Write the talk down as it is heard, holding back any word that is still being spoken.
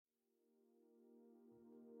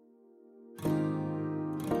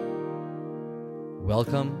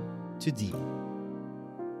Welcome to Deep,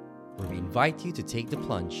 where we invite you to take the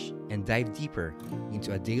plunge and dive deeper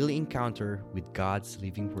into a daily encounter with God's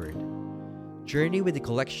living Word. Journey with a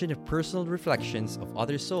collection of personal reflections of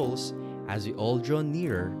other souls as we all draw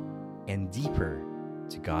nearer and deeper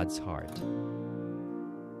to God's heart.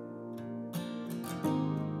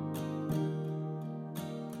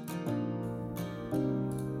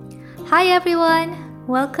 Hi everyone!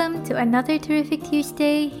 Welcome to another terrific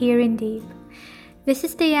Tuesday here in Deep. This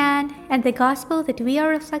is Diane, and the Gospel that we are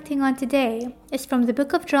reflecting on today is from the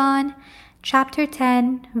book of John, chapter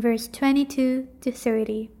 10, verse 22 to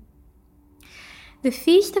 30. The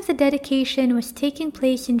feast of the dedication was taking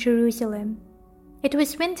place in Jerusalem. It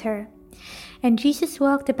was winter, and Jesus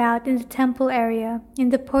walked about in the temple area in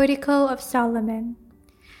the portico of Solomon.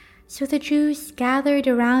 So the Jews gathered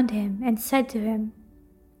around him and said to him,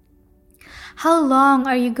 "How long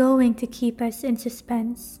are you going to keep us in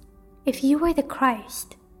suspense? If you are the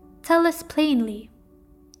Christ, tell us plainly."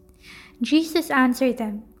 Jesus answered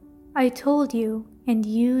them, "I told you, and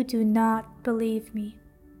you do not believe me.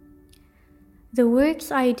 The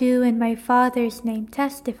works I do in my Father's name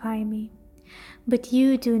testify me, but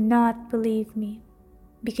you do not believe me,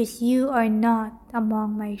 because you are not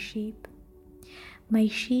among my sheep. My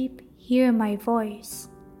sheep hear my voice.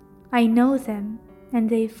 I know them, and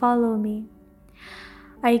they follow me.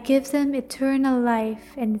 I give them eternal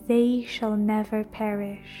life, and they shall never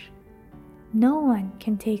perish. No one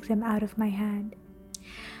can take them out of my hand.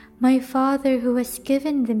 My Father who has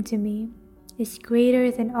given them to me is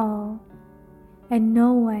greater than all, and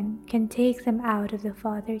no one can take them out of the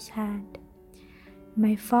Father's hand.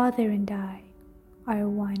 My Father and I are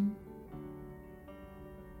one."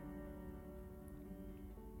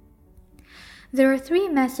 There are three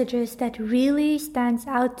messages that really stands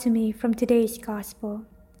out to me from today's gospel.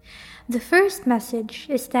 The first message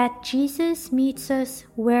is that Jesus meets us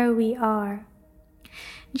where we are.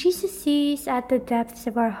 Jesus sees at the depths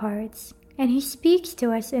of our hearts, and he speaks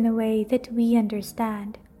to us in a way that we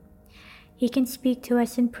understand. He can speak to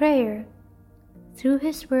us in prayer, through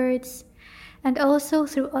his words, and also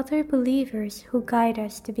through other believers who guide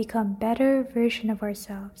us to become a better version of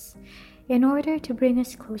ourselves in order to bring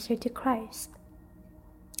us closer to Christ.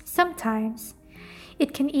 Sometimes,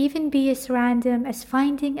 it can even be as random as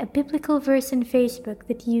finding a biblical verse on Facebook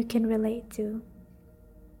that you can relate to.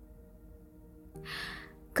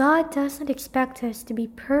 God doesn't expect us to be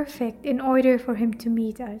perfect in order for him to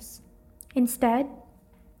meet us. Instead,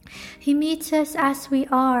 he meets us as we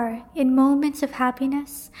are in moments of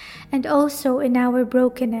happiness and also in our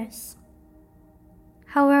brokenness.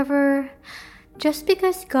 However, just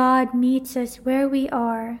because God meets us where we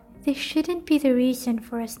are, this shouldn't be the reason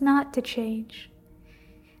for us not to change.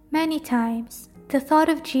 Many times, the thought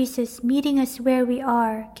of Jesus meeting us where we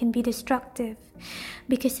are can be destructive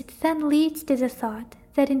because it then leads to the thought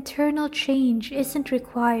that internal change isn't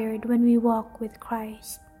required when we walk with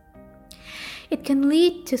Christ. It can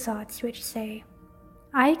lead to thoughts which say,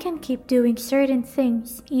 "I can keep doing certain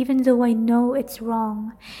things even though I know it's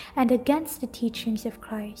wrong and against the teachings of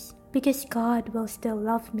Christ because God will still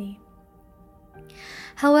love me."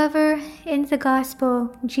 However, in the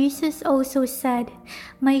Gospel, Jesus also said,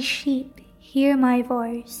 "My sheep hear my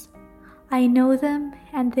voice. I know them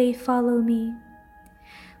and they follow me."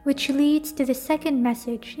 Which leads to the second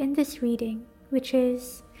message in this reading, which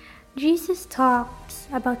is, Jesus talks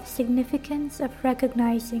about the significance of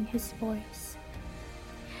recognizing his voice.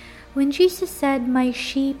 When Jesus said, "My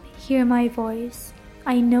sheep hear my voice,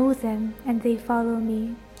 I know them and they follow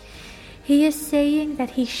me," he is saying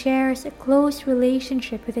that he shares a close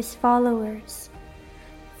relationship with his followers.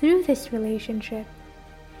 Through this relationship,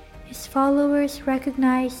 his followers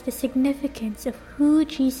recognize the significance of who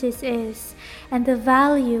Jesus is and the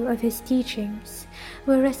value of his teachings,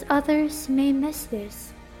 whereas others may miss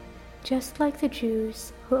this, just like the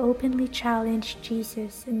Jews who openly challenged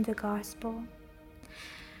Jesus in the gospel.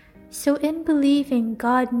 So in believing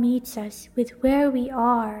God meets us with where we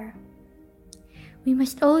are, we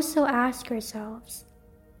must also ask ourselves,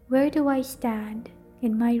 where do I stand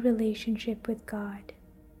in my relationship with God?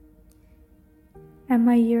 Am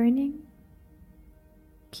I yearning,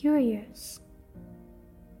 curious,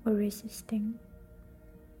 or resisting?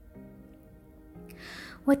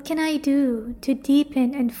 What can I do to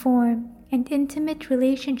deepen and form an intimate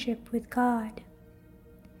relationship with God?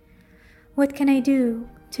 What can I do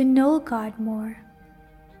to know God more?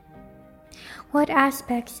 What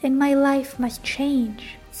aspects in my life must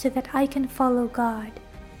change so that I can follow God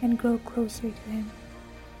and grow closer to him?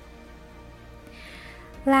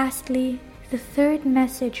 Lastly, the third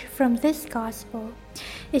message from this gospel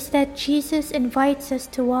is that Jesus invites us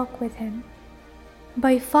to walk with him.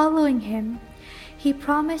 By following him, he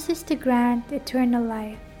promises to grant eternal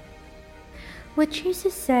life. What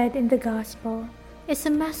Jesus said in the Gospel is a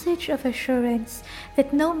message of assurance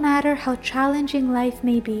that no matter how challenging life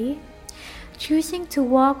may be, choosing to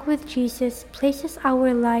walk with Jesus places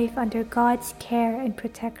our life under God's care and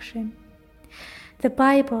protection. The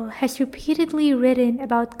Bible has repeatedly written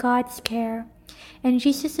about God's care, and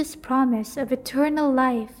Jesus' promise of eternal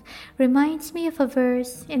life reminds me of a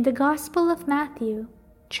verse in the Gospel of Matthew,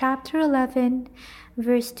 chapter 11,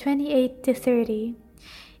 verse 28 to 30,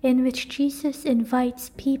 in which Jesus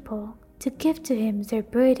invites people to give to him their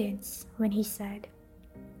burdens when he said,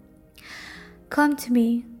 "Come to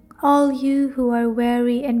me, all you who are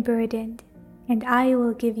weary and burdened, and I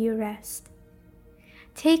will give you rest.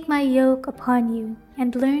 Take my yoke upon you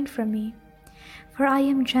and learn from me, for I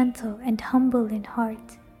am gentle and humble in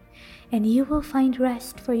heart, and you will find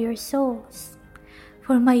rest for your souls.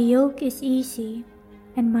 For my yoke is easy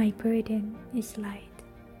and my burden is light."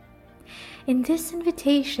 In this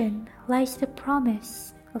invitation lies the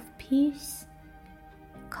promise of peace,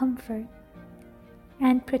 comfort,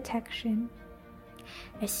 and protection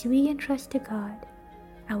as we entrust to God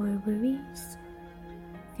our worries,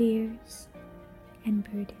 fears, and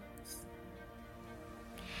burdens.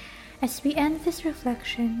 As we end this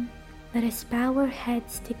reflection, let us bow our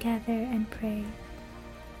heads together and pray.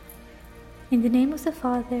 In the name of the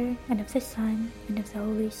Father, and of the Son, and of the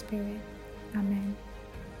Holy Spirit. Amen.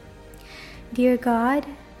 Dear God,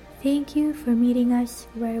 thank you for meeting us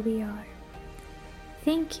where we are.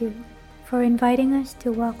 Thank you for inviting us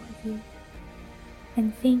to walk with you.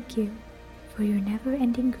 And thank you for your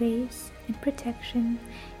never-ending grace and protection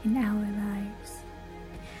in our lives.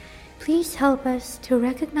 Please help us to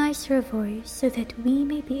recognize your voice so that we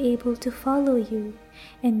may be able to follow you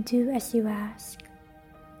and do as you ask.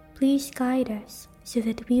 Please guide us so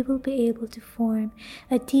that we will be able to form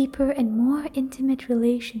a deeper and more intimate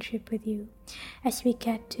relationship with you as we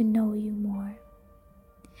get to know you more.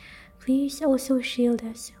 Please also shield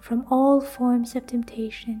us from all forms of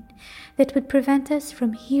temptation that would prevent us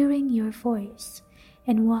from hearing your voice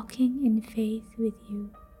and walking in faith with you.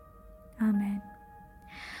 Amen.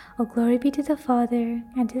 All glory be to the Father,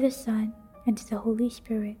 and to the Son, and to the Holy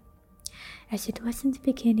Spirit, as it was in the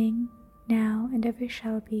beginning, now, and ever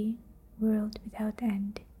shall be, world without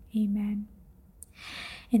end. Amen.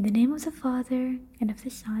 In the name of the Father, and of the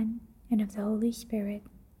Son, and of the Holy Spirit.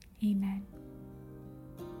 Amen.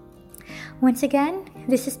 Once again,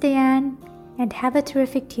 this is Diane, and have a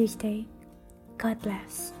terrific Tuesday. God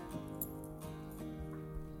bless.